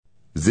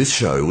This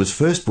show was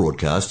first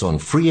broadcast on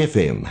Free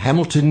FM,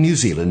 Hamilton, New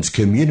Zealand's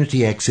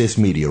community access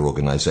media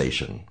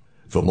organisation.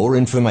 For more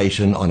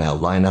information on our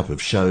lineup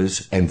of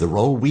shows and the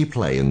role we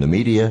play in the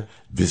media,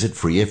 visit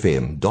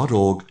freefm.org.nz.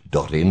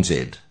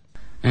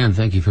 And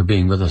thank you for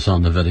being with us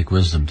on the Vedic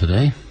Wisdom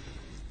today.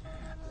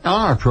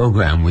 On our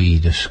program, we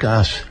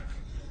discuss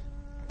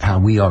how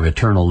we are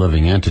eternal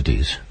living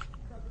entities,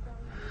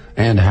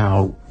 and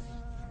how,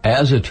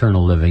 as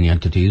eternal living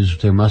entities,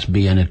 there must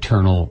be an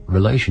eternal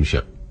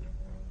relationship.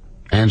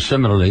 And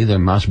similarly, there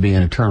must be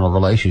an eternal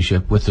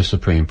relationship with the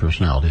Supreme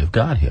Personality of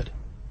Godhead.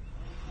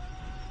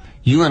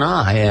 You and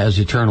I, as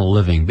eternal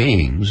living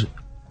beings,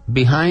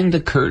 behind the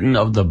curtain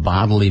of the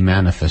bodily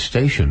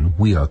manifestation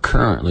we are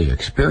currently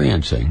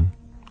experiencing,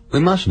 we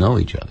must know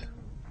each other.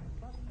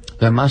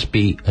 There must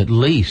be at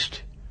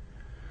least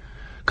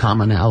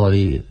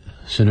commonality,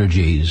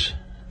 synergies,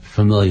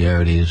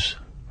 familiarities,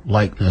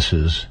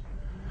 likenesses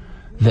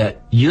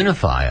that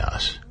unify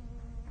us.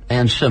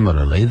 And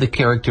similarly, the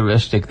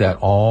characteristic that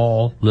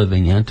all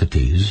living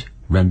entities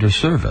render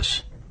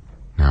service.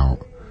 Now,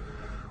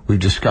 we've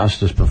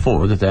discussed this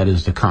before, that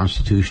is the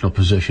constitutional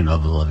position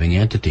of the living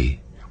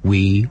entity.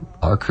 We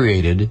are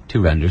created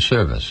to render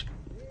service.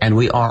 And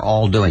we are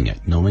all doing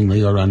it,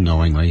 knowingly or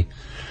unknowingly,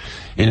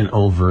 in an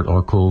overt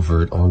or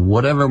covert or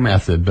whatever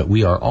method, but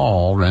we are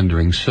all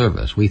rendering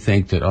service. We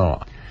think that,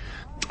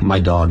 my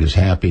dog is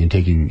happy and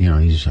taking,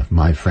 he's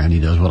my friend,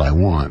 he does what I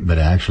want, but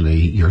actually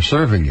you're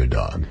serving your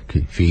dog.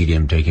 Feed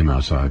him, take him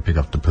outside, pick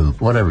up the poop,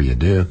 whatever you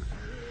do.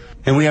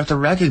 And we have to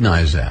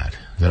recognize that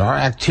our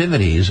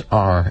activities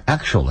are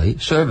actually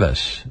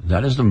service.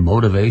 That is the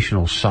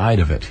motivational side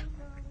of it.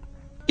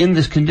 In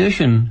this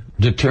condition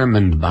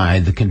determined by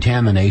the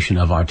contamination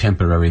of our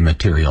temporary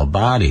material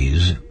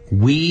bodies,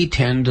 we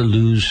tend to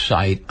lose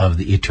sight of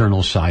the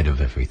eternal side of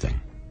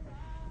everything.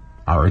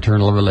 Our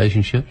eternal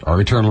relationships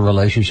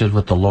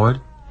with the Lord,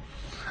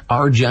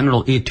 our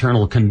general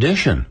eternal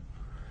condition,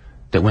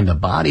 that when the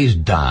body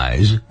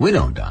dies, we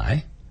don't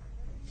die.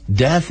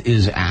 Death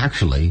is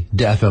actually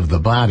death of the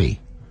body.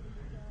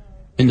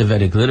 In the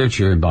Vedic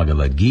literature, in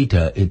Bhagavad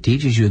Gita, it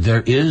teaches you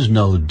there is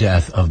no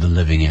death of the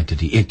living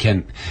entity.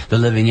 The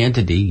living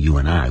entity, you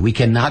and I, we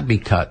cannot be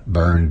cut,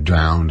 burned,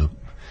 drowned,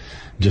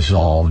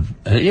 dissolved,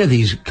 any of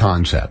these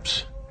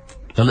concepts.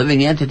 The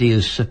living entity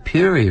is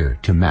superior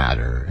to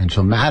matter, and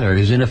so matter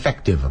is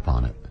ineffective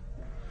upon it.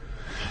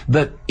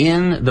 But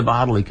in the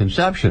bodily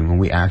conception, when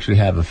we actually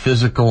have a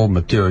physical,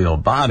 material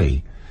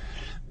body,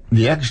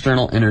 the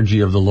external energy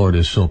of the Lord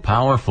is so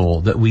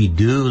powerful that we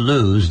do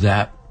lose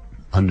that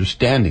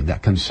understanding,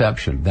 that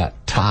conception,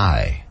 that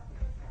tie.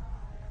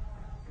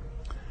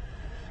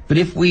 But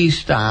if we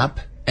stop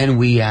and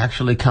we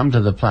actually come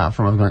to the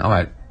platform of going, all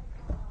right,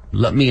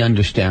 let me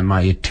understand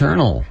my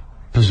eternal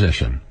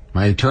position,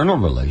 my eternal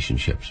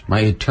relationships, my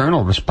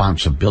eternal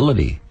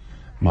responsibility,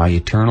 my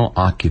eternal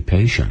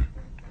occupation.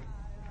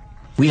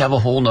 We have a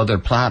whole nother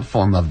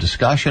platform of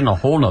discussion, a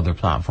whole nother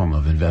platform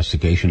of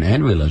investigation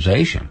and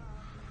realization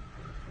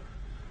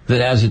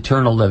that as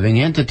eternal living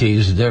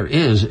entities, there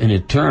is an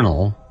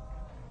eternal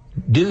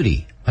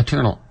duty,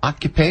 eternal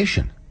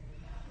occupation.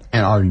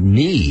 And our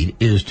need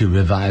is to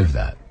revive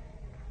that,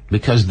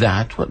 because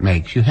that's what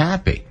makes you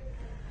happy.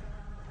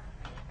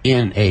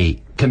 In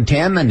a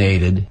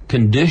contaminated,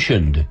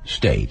 conditioned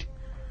state,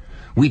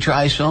 we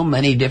try so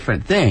many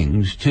different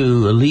things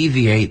to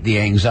alleviate the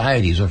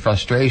anxieties or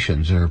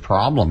frustrations or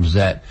problems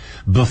that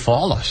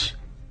befall us,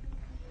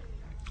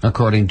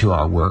 according to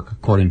our work,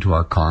 according to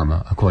our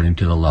karma, according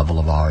to the level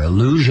of our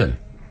illusion.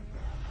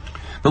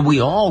 But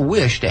we all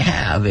wish to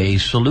have a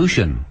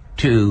solution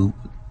to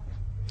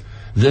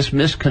this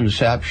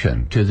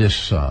misconception, to this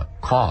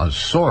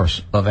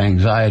source of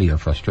anxiety or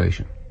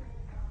frustration.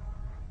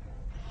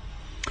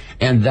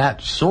 And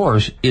that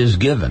source is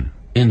given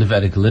in the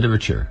Vedic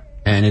literature,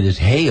 and it is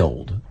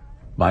hailed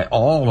by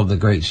all of the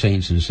great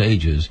saints and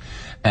sages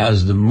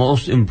as the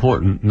most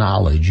important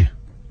knowledge.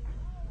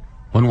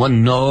 When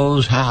one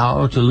knows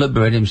how to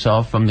liberate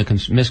himself from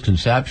the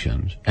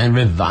misconceptions and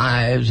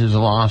revives his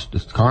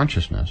lost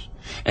consciousness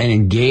and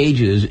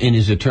engages in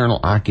his eternal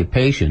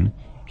occupation,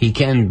 he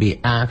can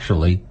be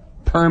actually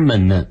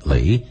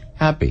permanently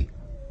happy.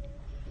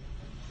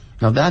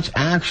 Now that's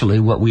actually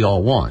what we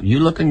all want. You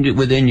look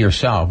within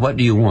yourself, what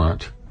do you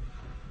want?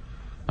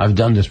 I've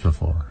done this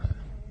before.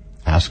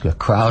 Ask a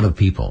crowd of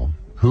people,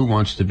 who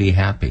wants to be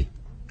happy?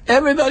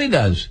 Everybody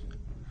does.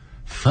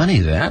 Funny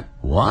that.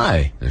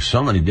 Why? There's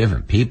so many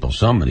different people,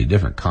 so many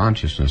different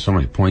consciousness, so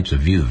many points of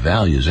view,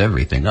 values,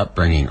 everything,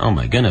 upbringing, oh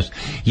my goodness.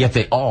 Yet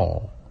they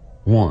all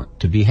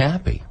want to be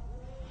happy.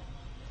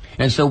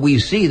 And so we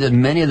see that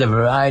many of the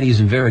varieties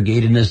and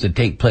variegatedness that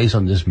take place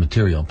on this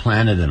material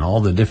planet and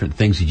all the different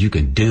things that you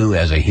can do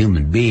as a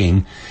human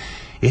being,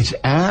 it's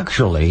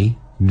actually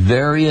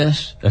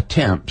various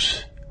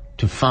attempts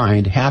to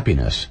find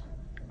happiness.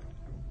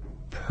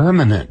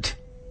 Permanent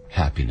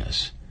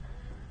happiness.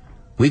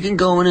 We can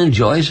go and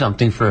enjoy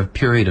something for a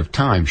period of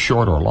time,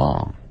 short or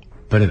long,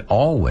 but it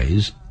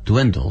always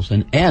dwindles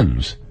and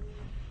ends.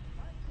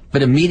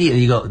 But immediately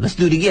you go, let's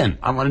do it again.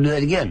 I want to do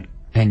that again.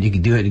 And you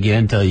can do it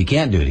again until you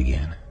can't do it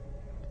again.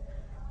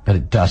 But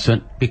it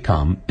doesn't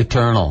become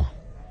eternal.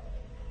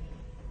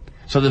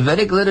 So the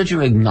Vedic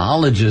literature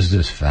acknowledges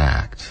this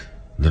fact,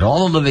 that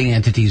all living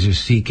entities are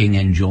seeking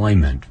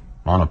enjoyment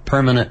on a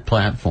permanent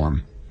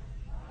platform,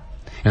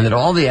 and that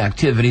all the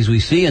activities we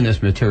see in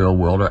this material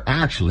world are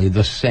actually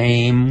the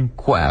same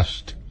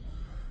quest.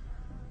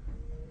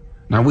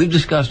 Now, we've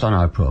discussed on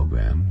our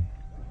program,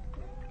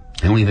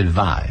 and we've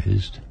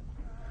advised,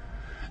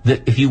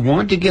 that if you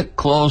want to get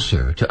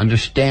closer to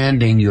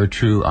understanding your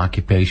true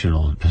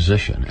occupational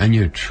position and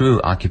your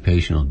true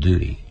occupational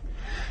duty,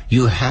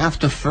 you have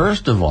to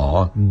first of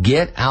all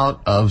get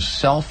out of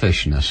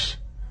selfishness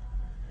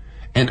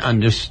and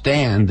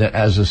understand that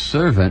as a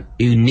servant,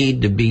 you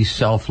need to be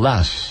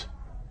selfless.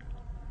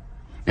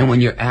 And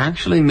when you're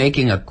actually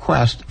making a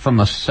quest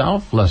from a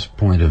selfless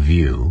point of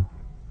view,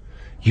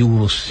 you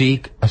will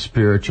seek a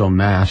spiritual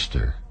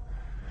master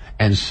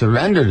and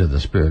surrender to the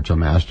spiritual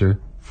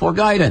master for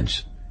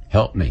guidance.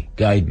 Help me,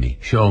 guide me,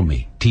 show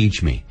me,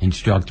 teach me,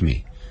 instruct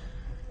me.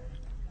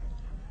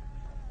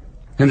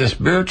 And the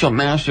spiritual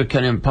master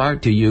can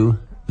impart to you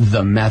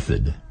the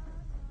method,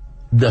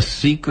 the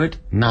secret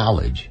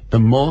knowledge, the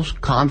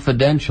most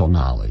confidential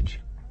knowledge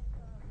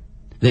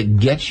that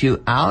gets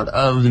you out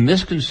of the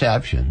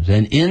misconceptions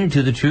and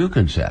into the true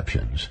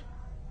conceptions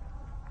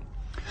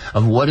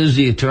of what is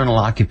the eternal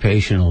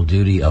occupational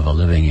duty of a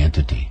living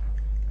entity.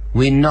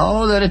 We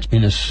know that it's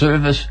in a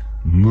service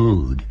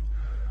mood.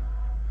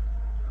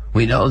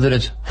 We know that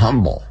it's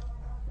humble.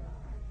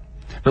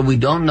 But we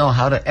don't know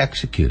how to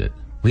execute it.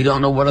 We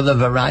don't know what are the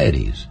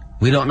varieties.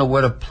 We don't know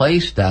where to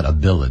place that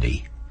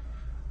ability.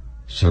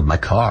 Serve my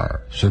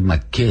car, serve my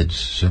kids,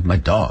 serve my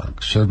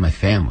dog, serve my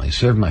family,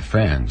 serve my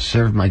friends,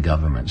 serve my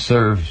government,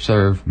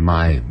 serve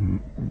my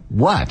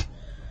what?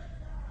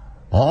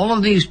 All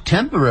of these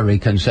temporary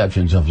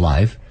conceptions of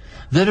life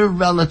that are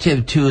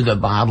relative to the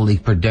bodily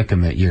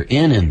predicament you're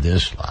in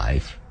this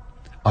life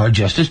are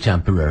just as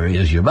temporary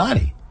as your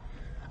body,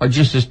 are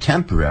just as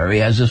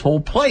temporary as this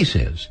whole place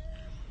is.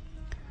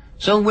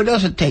 So it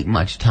doesn't take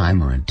much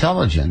time or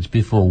intelligence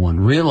before one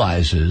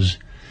realizes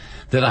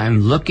that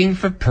I'm looking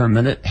for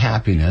permanent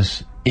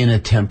happiness in a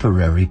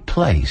temporary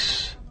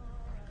place.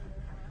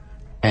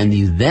 And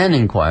you then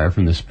inquire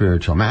from the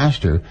spiritual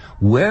master,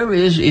 where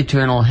is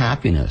eternal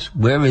happiness?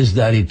 Where is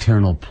that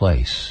eternal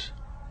place?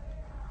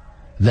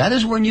 That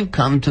is when you've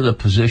come to the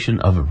position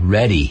of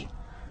ready.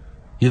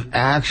 You've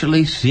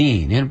actually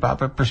seen, in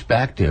proper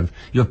perspective,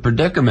 your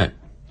predicament,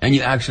 and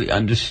you actually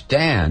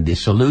understand the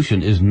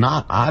solution is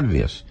not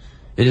obvious.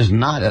 It is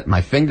not at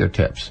my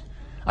fingertips.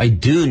 I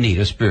do need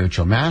a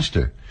spiritual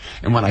master.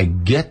 And when I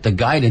get the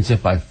guidance,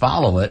 if I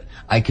follow it,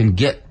 I can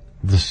get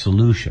the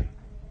solution.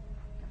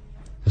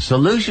 The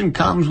solution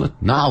comes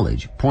with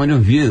knowledge, point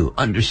of view,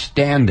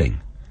 understanding.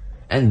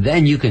 And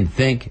then you can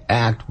think,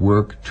 act,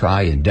 work,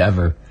 try,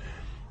 endeavor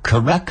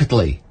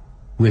correctly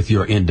with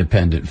your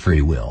independent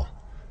free will.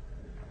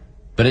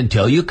 But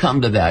until you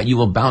come to that, you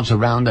will bounce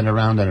around and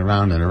around and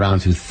around and around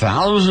through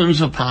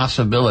thousands of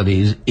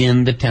possibilities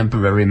in the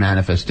temporary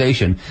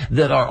manifestation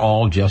that are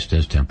all just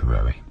as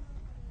temporary.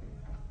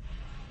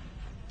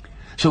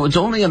 So it's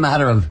only a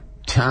matter of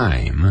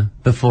time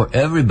before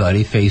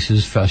everybody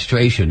faces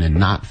frustration in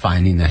not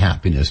finding the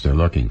happiness they're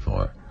looking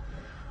for.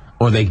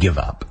 Or they give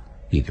up,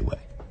 either way.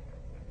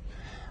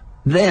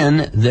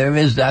 Then there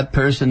is that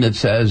person that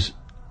says,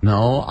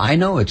 no, I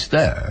know it's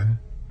there.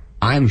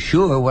 I'm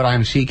sure what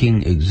I'm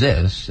seeking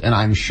exists, and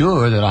I'm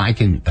sure that I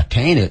can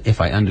attain it if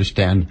I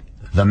understand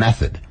the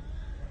method.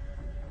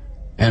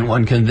 And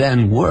one can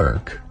then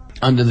work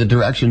under the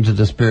directions of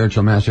the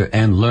spiritual master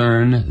and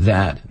learn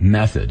that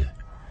method.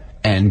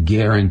 And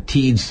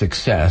guaranteed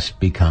success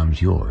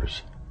becomes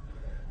yours.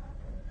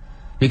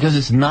 Because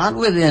it's not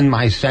within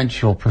my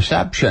sensual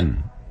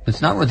perception.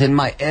 It's not within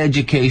my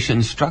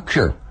education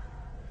structure.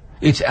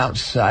 It's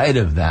outside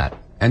of that.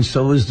 And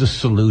so is the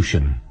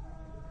solution.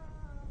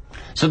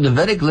 So the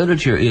Vedic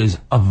literature is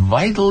a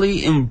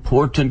vitally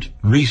important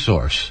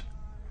resource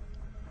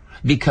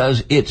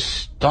because it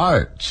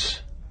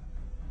starts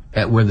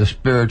at where the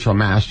spiritual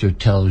master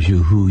tells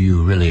you who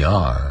you really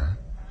are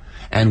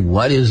and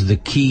what is the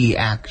key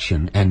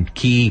action and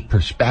key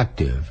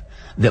perspective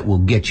that will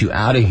get you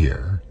out of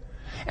here,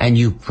 and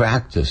you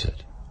practice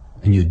it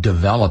and you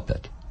develop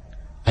it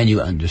and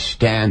you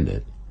understand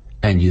it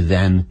and you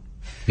then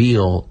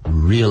feel,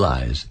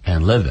 realize,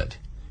 and live it,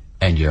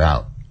 and you're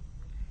out.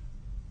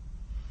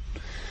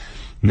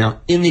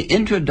 Now, in the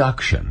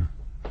introduction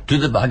to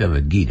the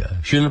Bhagavad Gita,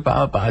 Srila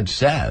Prabhupada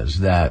says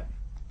that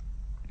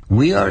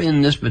we are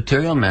in this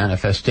material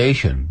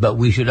manifestation, but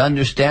we should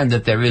understand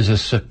that there is a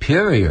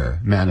superior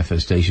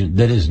manifestation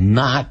that is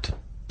not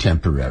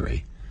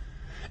temporary,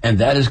 and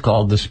that is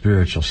called the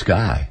spiritual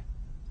sky.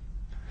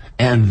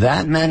 And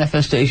that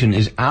manifestation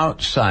is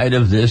outside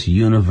of this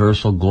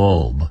universal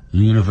globe,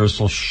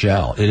 universal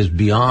shell. It is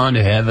beyond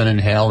heaven and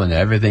hell and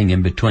everything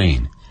in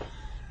between.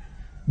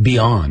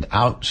 Beyond,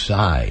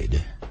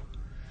 outside.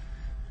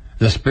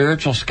 The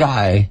spiritual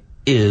sky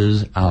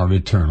is our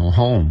eternal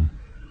home.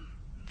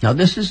 Now,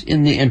 this is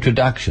in the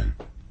introduction.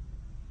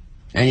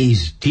 And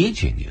he's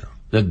teaching you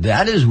that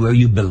that is where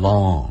you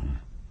belong.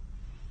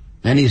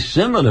 And he's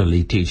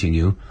similarly teaching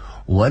you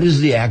what is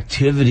the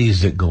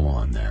activities that go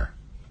on there.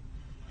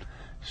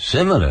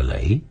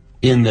 Similarly,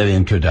 in the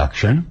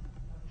introduction,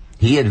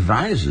 he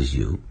advises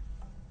you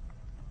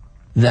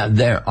that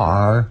there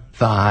are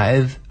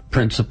 5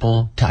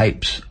 principal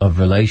types of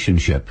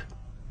relationship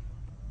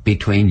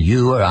between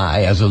you or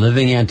I as a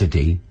living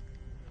entity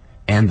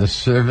and the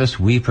service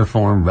we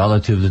perform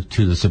relative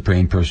to the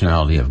Supreme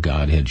Personality of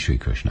Godhead, Sri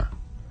Krishna.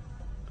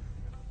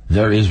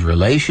 There is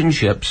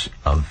relationships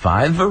of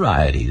 5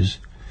 varieties,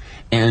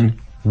 and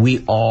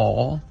we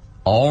all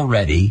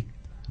already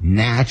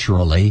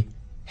naturally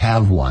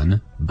have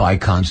one by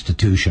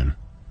constitution.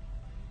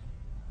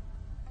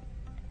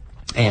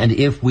 And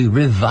if we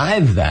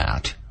revive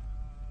that,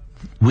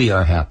 we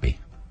are happy.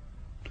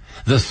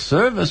 The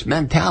service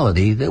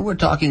mentality that we're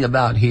talking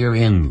about here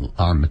in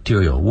our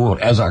material world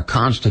as our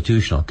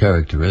constitutional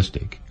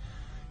characteristic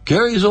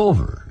carries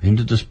over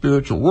into the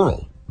spiritual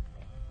world.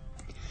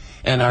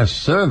 And our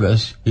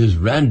service is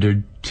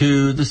rendered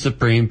to the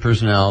Supreme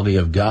Personality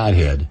of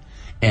Godhead,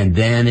 and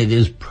then it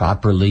is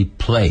properly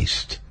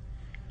placed.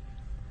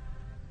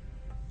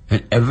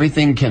 And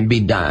everything can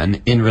be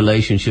done in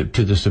relationship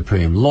to the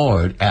Supreme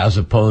Lord as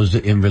opposed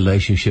to in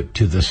relationship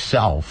to the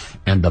self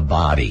and the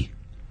body.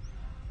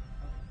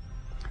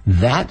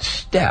 That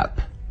step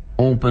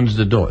opens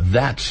the door.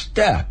 That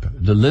step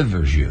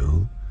delivers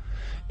you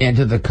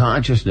into the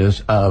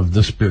consciousness of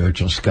the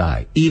spiritual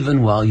sky,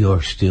 even while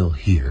you're still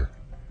here.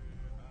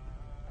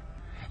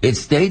 It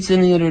states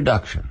in the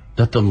introduction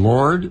that the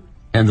Lord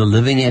and the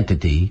living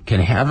entity can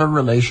have a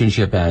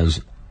relationship as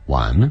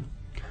one,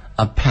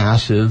 a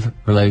passive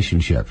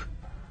relationship,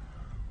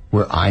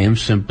 where I am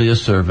simply a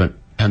servant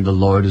and the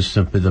Lord is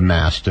simply the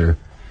master,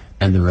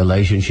 and the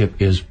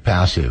relationship is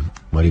passive.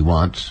 What he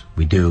wants,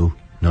 we do,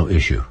 no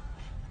issue.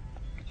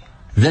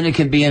 Then it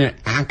can be an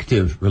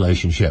active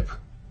relationship,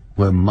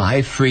 where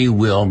my free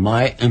will,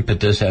 my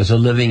impetus as a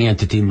living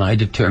entity, my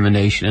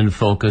determination and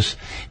focus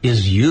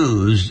is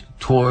used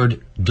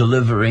toward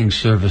delivering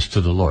service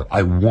to the Lord.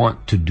 I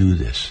want to do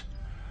this.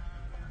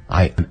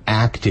 I am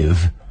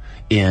active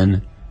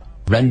in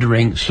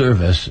rendering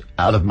service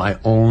out of my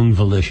own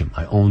volition,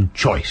 my own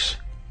choice.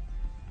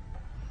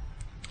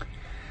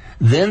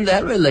 Then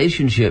that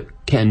relationship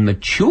can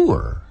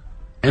mature,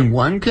 and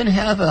one can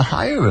have a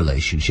higher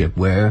relationship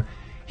where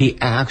he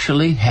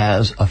actually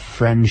has a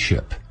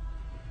friendship.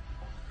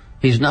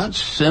 He's not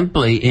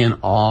simply in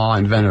awe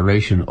and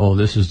veneration. Oh,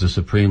 this is the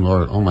Supreme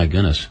Lord. Oh my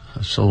goodness,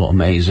 so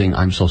amazing.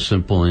 I'm so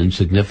simple and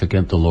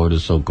insignificant. The Lord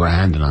is so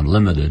grand and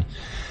unlimited.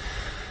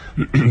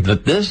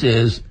 But this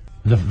is,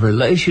 the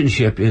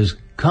relationship is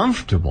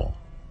comfortable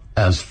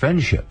as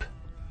friendship.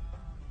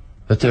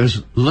 That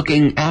there's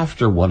looking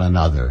after one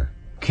another,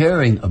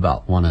 caring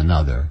about one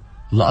another,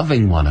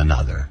 loving one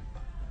another.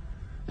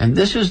 And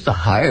this is the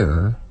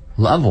higher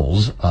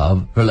levels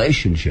of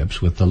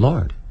relationships with the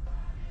Lord.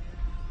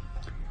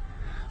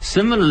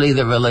 Similarly,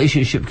 the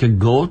relationship can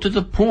go to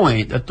the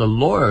point that the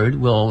Lord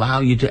will allow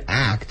you to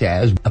act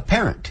as a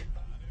parent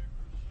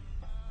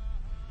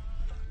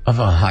of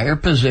a higher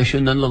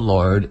position than the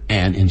Lord,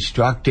 and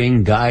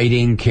instructing,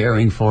 guiding,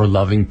 caring for,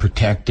 loving,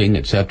 protecting,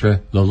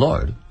 etc., the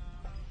Lord.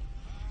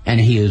 And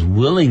he is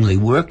willingly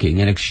working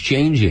and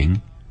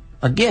exchanging,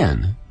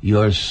 again,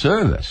 your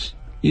service.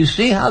 You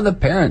see how the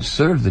parents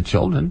serve the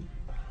children?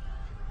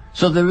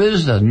 So there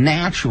is a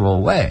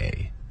natural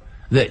way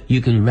that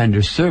you can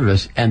render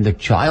service, and the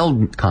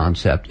child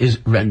concept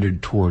is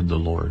rendered toward the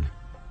Lord.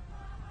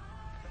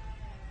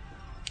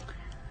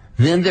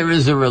 Then there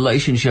is a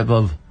relationship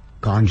of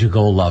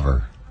conjugal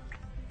lover.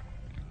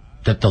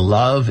 That the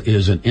love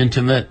is an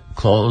intimate,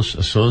 close,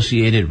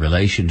 associated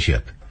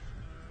relationship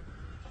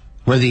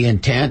where the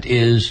intent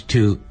is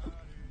to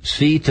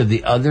see to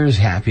the other's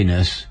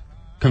happiness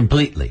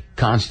completely,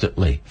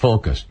 constantly,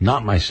 focused.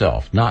 Not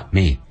myself, not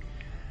me.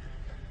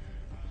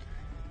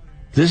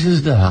 This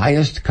is the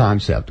highest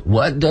concept.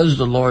 What does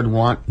the Lord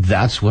want?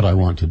 That's what I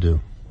want to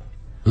do.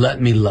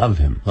 Let me love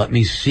him. Let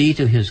me see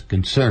to his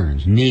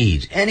concerns,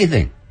 needs,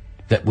 anything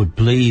that would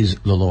please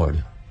the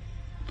Lord.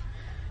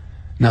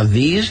 Now,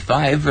 these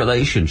 5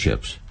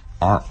 relationships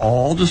are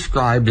all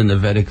described in the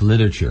Vedic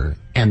literature,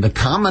 and the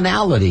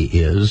commonality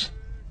is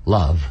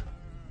love.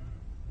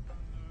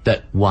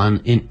 That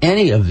one, in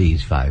any of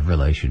these 5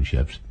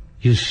 relationships,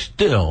 you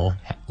still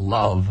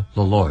love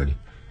the Lord,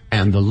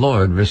 and the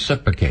Lord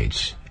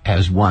reciprocates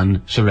as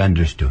one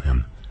surrenders to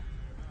him.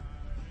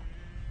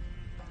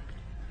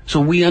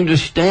 So we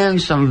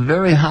understand some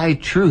very high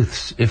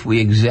truths if we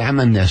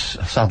examine this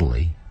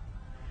subtly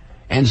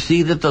and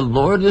see that the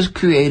Lord has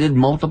created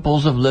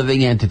multiples of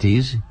living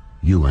entities,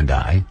 you and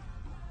I,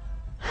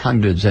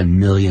 hundreds and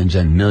millions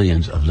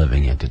of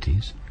living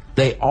entities.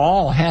 They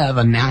all have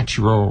a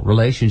natural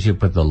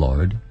relationship with the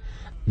Lord.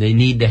 They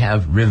need to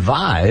have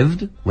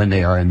revived when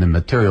they are in the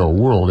material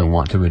world and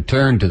want to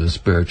return to the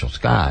spiritual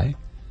sky.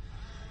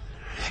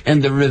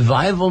 And the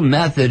revival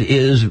method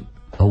is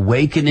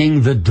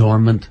awakening the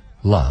dormant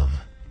love.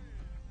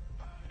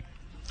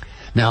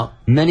 Now,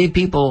 many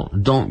people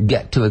don't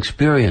get to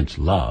experience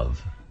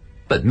love,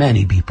 but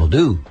many people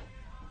do.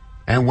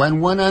 And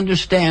when one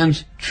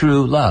understands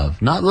true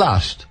love, not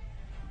lust,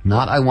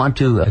 not I want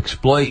to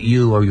exploit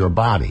you or your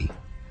body,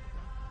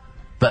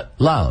 but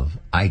love,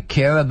 I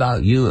care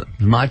about you as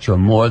much or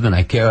more than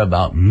I care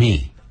about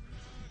me.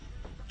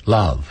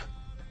 Love,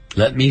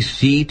 let me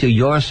see to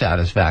your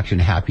satisfaction,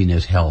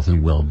 happiness, health,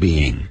 and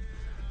well-being.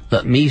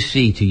 Let me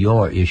see to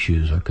your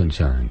issues or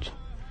concerns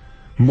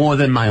more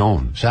than my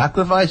own.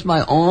 Sacrifice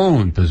my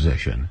own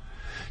position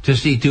to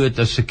see to it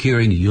that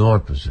securing your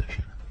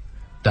position.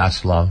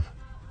 That's love.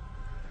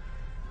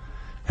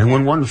 And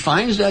when one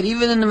finds that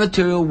even in the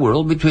material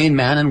world between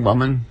man and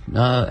woman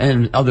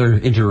and other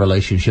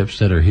interrelationships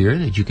that are here,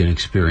 that you can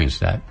experience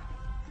that,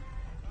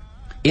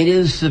 it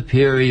is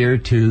superior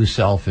to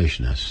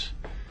selfishness.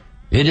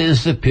 It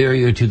is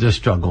superior to the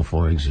struggle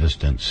for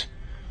existence.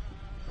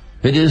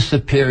 It is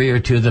superior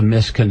to the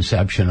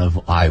misconception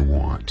of I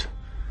want.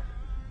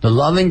 The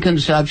loving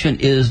conception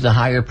is the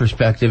higher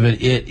perspective,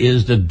 and it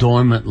is the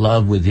dormant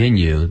love within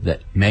you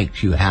that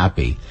makes you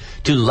happy.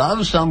 To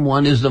love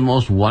someone is the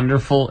most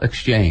wonderful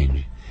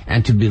exchange,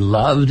 and to be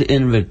loved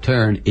in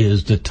return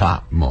is the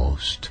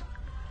topmost.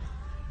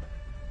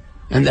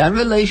 And that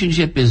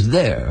relationship is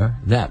there,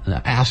 that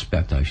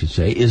aspect, I should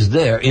say, is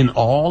there in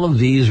all of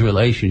these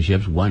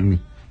relationships one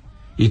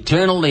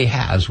eternally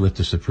has with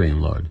the Supreme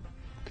Lord.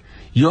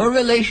 Your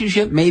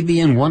relationship may be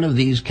in one of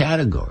these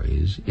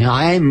categories.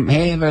 I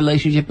may have a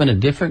relationship in a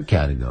different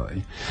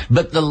category.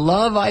 But the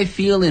love I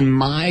feel in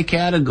my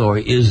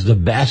category is the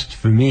best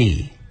for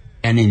me.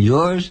 And in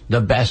yours,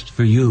 the best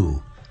for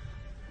you.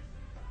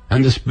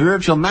 And the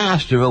spiritual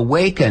master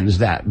awakens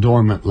that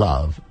dormant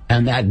love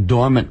and that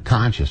dormant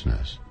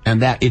consciousness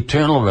and that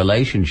eternal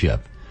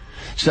relationship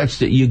such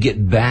that you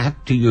get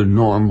back to your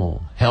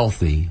normal,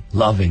 healthy,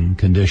 loving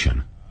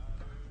condition.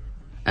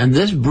 And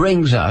this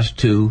brings us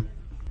to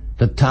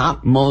the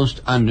topmost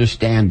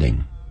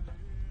understanding.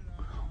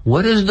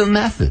 What is the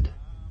method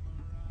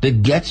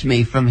that gets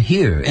me from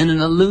here in an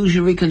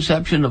illusory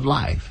conception of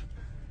life,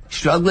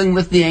 struggling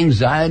with the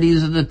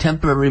anxieties of the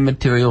temporary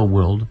material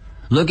world,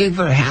 looking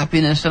for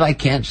happiness that I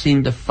can't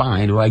seem to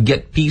find, or I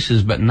get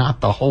pieces but not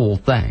the whole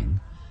thing?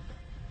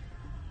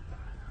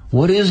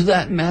 What is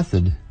that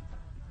method?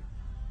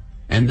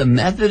 And the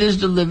method is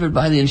delivered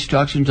by the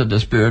instructions of the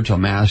spiritual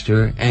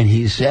master, and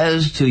he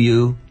says to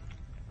you,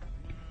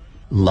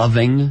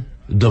 loving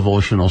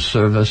devotional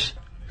service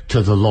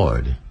to the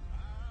Lord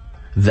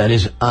that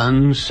is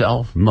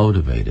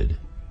unself-motivated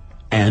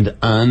and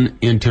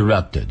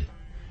uninterrupted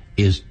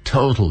is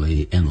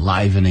totally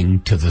enlivening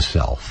to the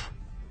self.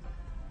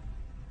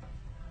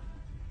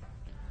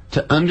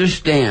 To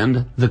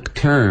understand the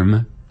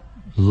term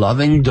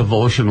loving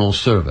devotional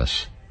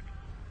service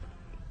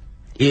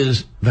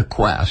is the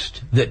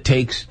quest that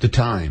takes the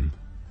time,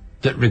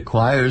 that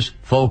requires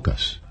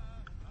focus,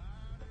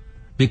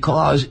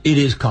 because it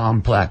is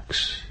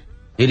complex.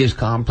 It is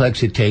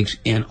complex. It takes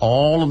in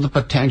all of the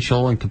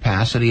potential and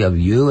capacity of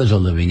you as a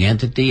living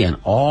entity and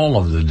all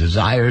of the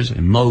desires,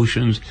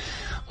 emotions,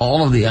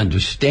 all of the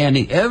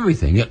understanding,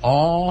 everything. It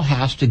all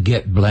has to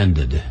get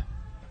blended.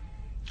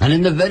 And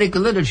in the Vedic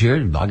literature,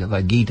 in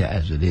Bhagavad Gita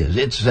as it is,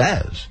 it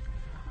says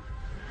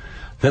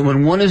that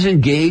when one is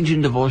engaged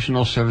in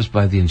devotional service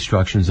by the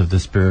instructions of the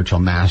spiritual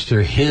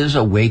master, his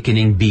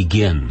awakening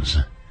begins.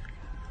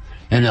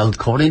 And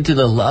according to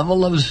the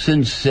level of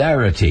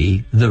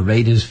sincerity, the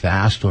rate is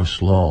fast or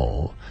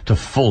slow to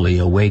fully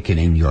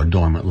awakening your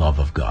dormant love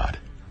of God.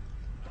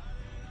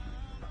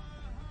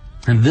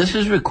 And this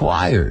is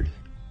required.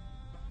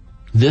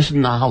 This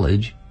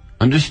knowledge,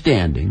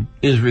 understanding,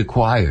 is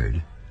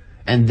required.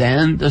 And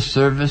then the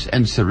service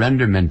and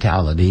surrender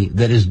mentality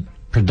that is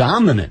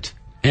predominant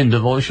in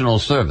devotional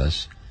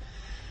service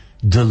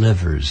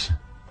delivers.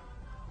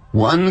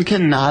 One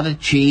cannot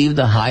achieve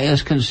the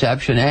highest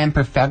conception and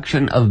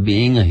perfection of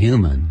being a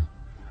human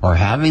or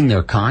having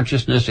their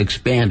consciousness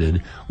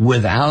expanded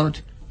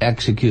without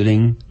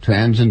executing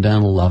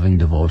transcendental loving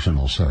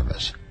devotional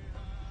service.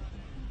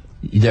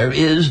 There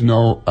is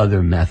no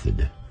other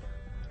method.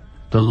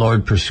 The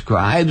Lord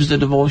prescribes the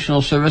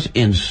devotional service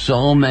in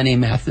so many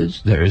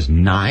methods. There is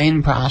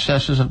 9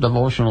 processes of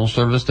devotional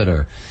service that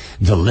are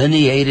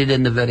delineated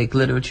in the Vedic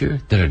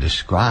literature, that are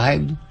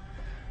described.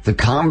 The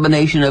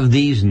combination of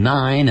these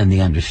 9 and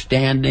the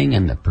understanding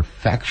and the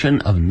perfection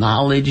of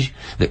knowledge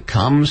that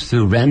comes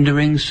through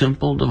rendering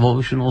simple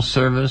devotional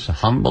service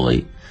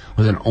humbly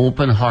with an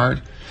open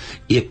heart,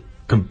 it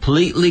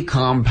completely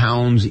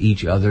compounds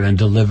each other and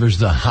delivers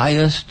the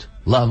highest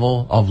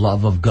level of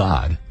love of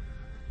God,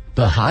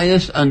 the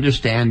highest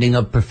understanding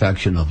of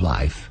perfection of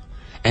life.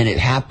 And it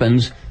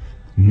happens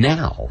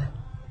now.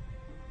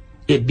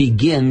 It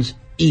begins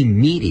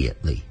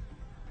immediately.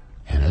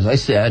 And as I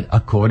said,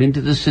 according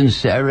to the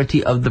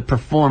sincerity of the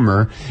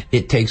performer,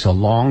 it takes a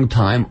long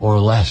time or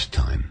less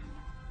time.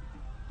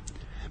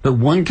 But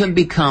one can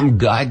become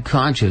God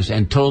conscious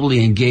and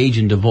totally engage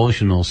in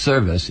devotional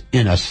service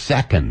in a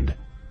second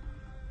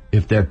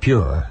if they're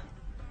pure,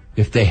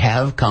 if they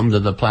have come to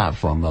the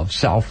platform of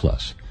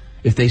selfless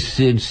if they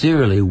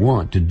sincerely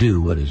want to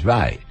do what is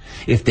right,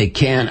 if they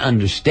can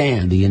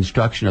understand the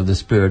instruction of the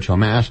spiritual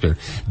master,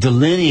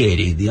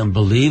 delineating the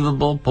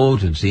unbelievable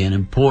potency and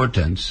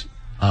importance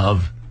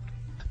of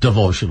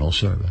devotional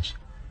service.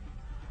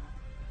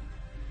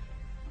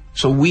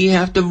 So we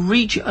have to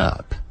reach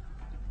up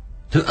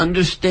to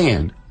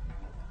understand,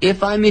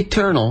 if I'm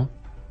eternal,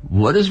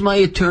 what is my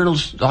eternal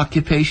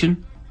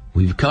occupation?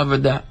 We've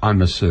covered that.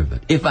 I'm a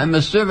servant. If I'm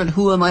a servant,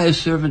 who am I a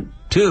servant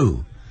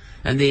to?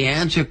 And the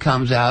answer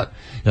comes out,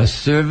 a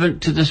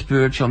servant to the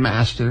spiritual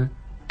master,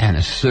 and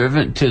a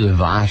servant to the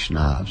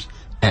Vaishnavas,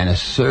 and a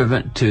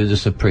servant to the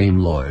Supreme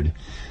Lord.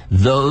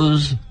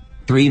 Those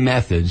three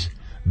methods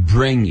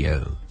bring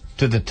you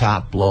to the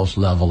topmost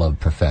level of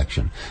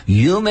perfection.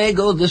 You may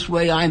go this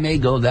way, I may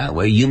go that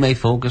way. You may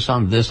focus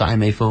on this, I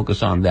may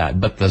focus on that.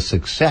 But the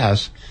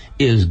success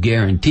is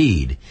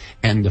guaranteed,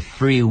 and the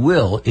free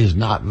will is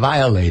not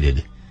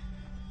violated.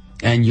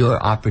 And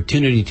your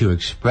opportunity to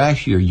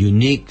express your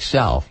unique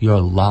self, your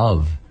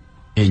love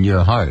in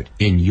your heart,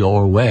 in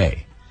your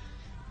way,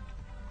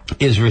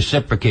 is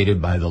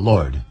reciprocated by the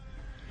Lord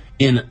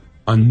in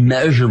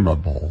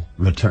unmeasurable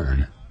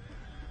return.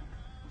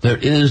 There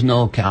is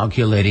no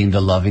calculating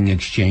the loving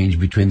exchange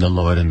between the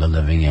Lord and the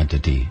living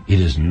entity.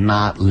 It is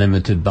not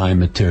limited by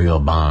material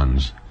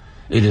bonds.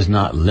 It is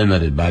not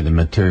limited by the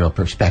material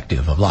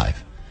perspective of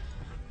life.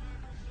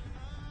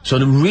 So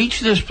to reach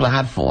this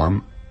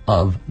platform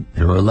of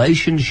a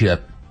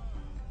relationship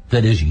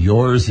that is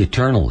yours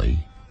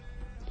eternally,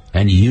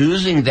 and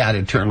using that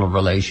eternal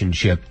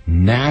relationship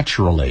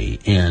naturally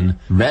in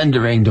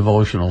rendering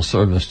devotional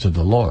service to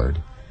the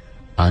Lord,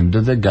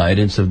 under the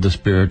guidance of the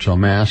spiritual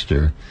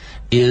master,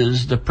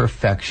 is the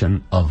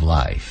perfection of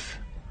life.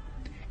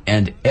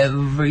 And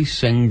every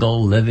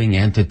single living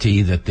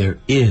entity that there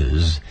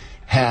is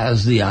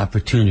has the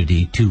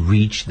opportunity to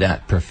reach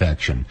that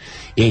perfection.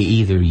 They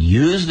either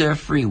use their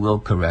free will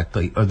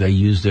correctly or they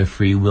use their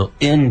free will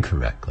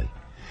incorrectly.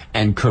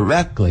 And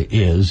correctly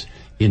is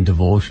in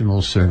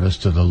devotional service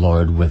to the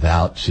Lord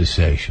without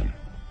cessation.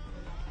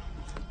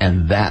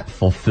 And that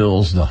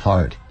fulfills the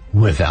heart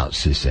without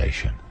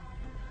cessation.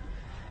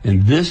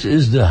 And this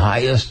is the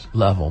highest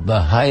level,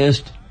 the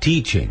highest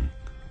teaching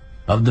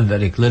of the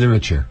Vedic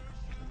literature.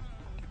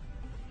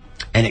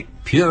 And it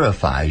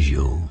purifies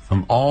you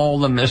from all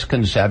the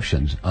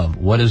misconceptions of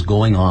what is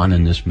going on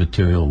in this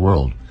material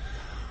world.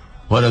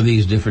 What are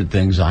these different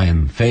things I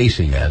am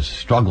facing as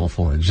struggle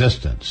for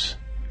existence?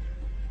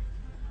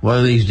 What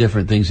are these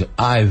different things that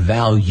I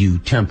value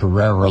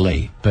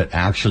temporarily, but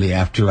actually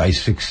after I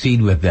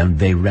succeed with them,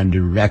 they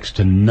render next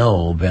to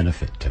no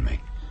benefit to me?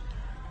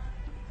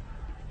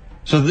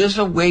 So this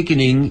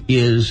awakening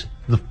is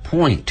the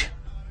point,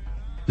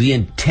 the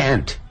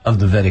intent of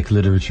the Vedic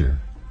literature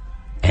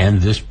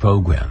and this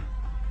program.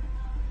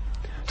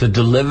 To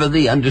deliver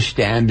the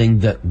understanding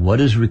that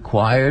what is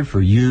required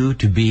for you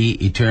to be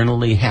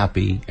eternally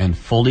happy and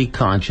fully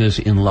conscious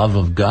in love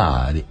of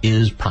God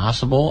is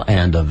possible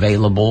and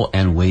available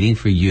and waiting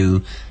for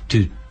you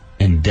to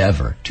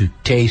endeavor, to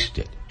taste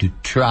it, to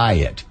try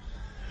it.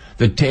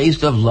 The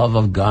taste of love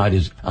of God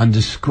is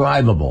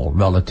undescribable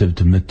relative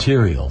to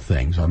material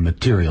things or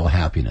material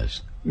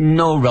happiness.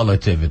 No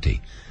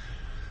relativity.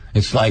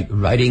 It's like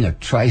riding a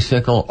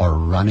tricycle or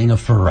running a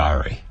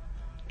Ferrari.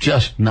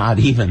 Just not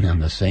even in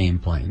the same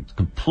plane.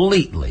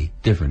 Completely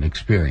different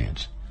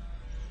experience.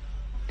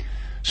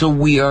 So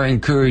we are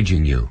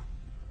encouraging you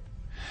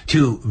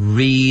to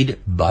read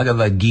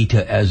Bhagavad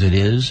Gita as it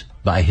is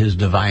by His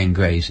Divine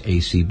Grace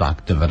A.C.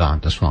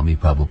 Bhaktivedanta Swami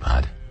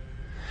Prabhupada,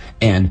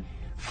 and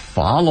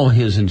follow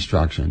His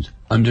instructions.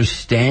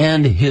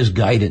 Understand His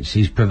guidance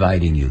He's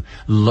providing you.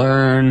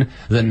 Learn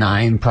the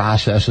 9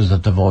 processes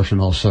of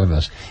devotional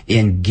service.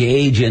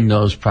 Engage in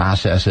those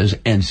processes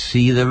and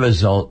see the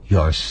result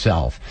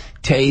yourself.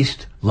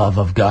 Taste love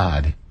of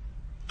God.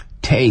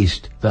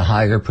 Taste the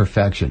higher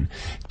perfection.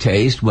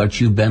 Taste what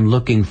you've been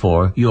looking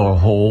for your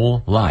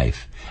whole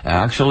life.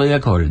 Actually,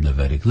 according to the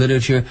Vedic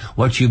literature,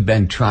 what you've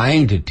been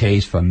trying to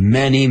taste for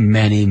many,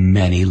 many,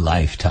 many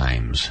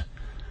lifetimes.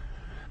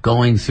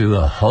 Going through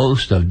a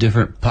host of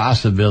different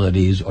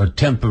possibilities or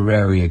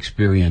temporary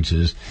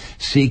experiences,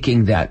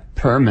 seeking that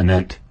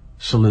permanent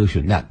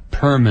solution, that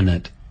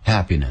permanent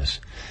happiness.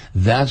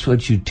 That's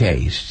what you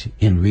taste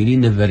in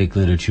reading the Vedic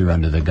literature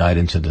under the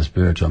guidance of the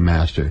spiritual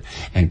master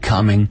and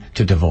coming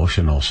to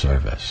devotional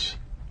service.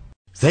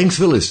 Thanks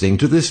for listening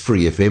to this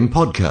Free FM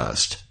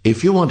podcast.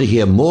 If you want to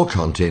hear more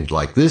content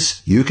like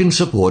this, you can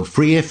support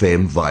Free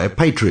FM via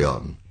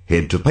Patreon.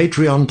 Head to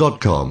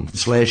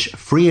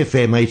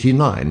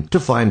patreon.com/freefm89 to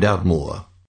find out more.